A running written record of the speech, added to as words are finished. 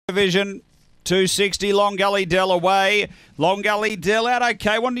Division. 260 Long Gully Dell away. Long Gully Dell out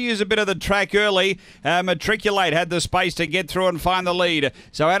okay. Wanted to use a bit of the track early. Matriculate had the space to get through and find the lead.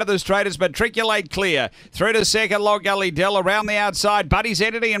 So out of the straight is Matriculate clear. Through to second, Long Gully Dell around the outside. Buddy's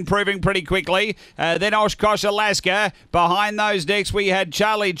Entity improving pretty quickly. Then Oshkosh Alaska. Behind those next we had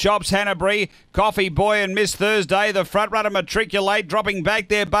Charlie Chops, Hanbury, Coffee Boy and Miss Thursday. The front runner Matriculate dropping back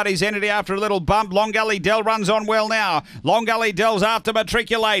there. Buddy's Entity after a little bump. Long Gully Dell runs on well now. Long Gully Dell's after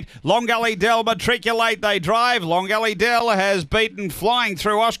Matriculate. Long Gully Dell Matriculate they drive. Long Gully Dell has beaten flying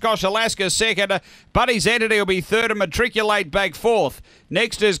through Oshkosh Alaska second. Buddy's Entity will be third and Matriculate back fourth.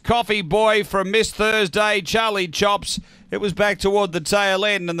 Next is Coffee Boy from Miss Thursday. Charlie Chops. It was back toward the tail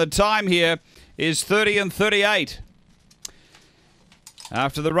end and the time here is 30 and 38.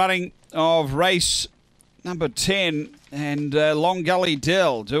 After the running of race number 10 and Long Gully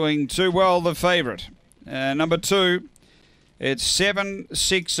Dell doing too well, the favourite. Number 2. It's 7,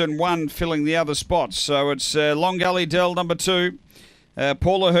 6 and 1 filling the other spots. So it's Long Gully Dell, number 2.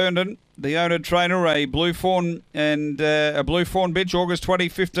 Paula Herndon, the owner-trainer, a Blue Fawn and a Blue Fawn bitch, August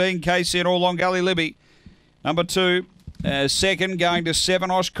 2015, KC and all Long Gully Libby. Number 2, second going to 7,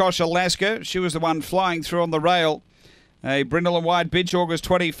 Oshkosh Alaska. She was the one flying through on the rail. A Brindle and White bitch, August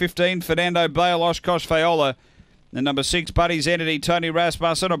 2015, Fernando Bale, Oshkosh Fayola. And number 6, Buddy's Entity, Tony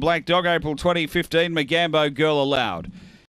Rasmussen, a Black Dog, April 2015, Magambo Girl Aloud.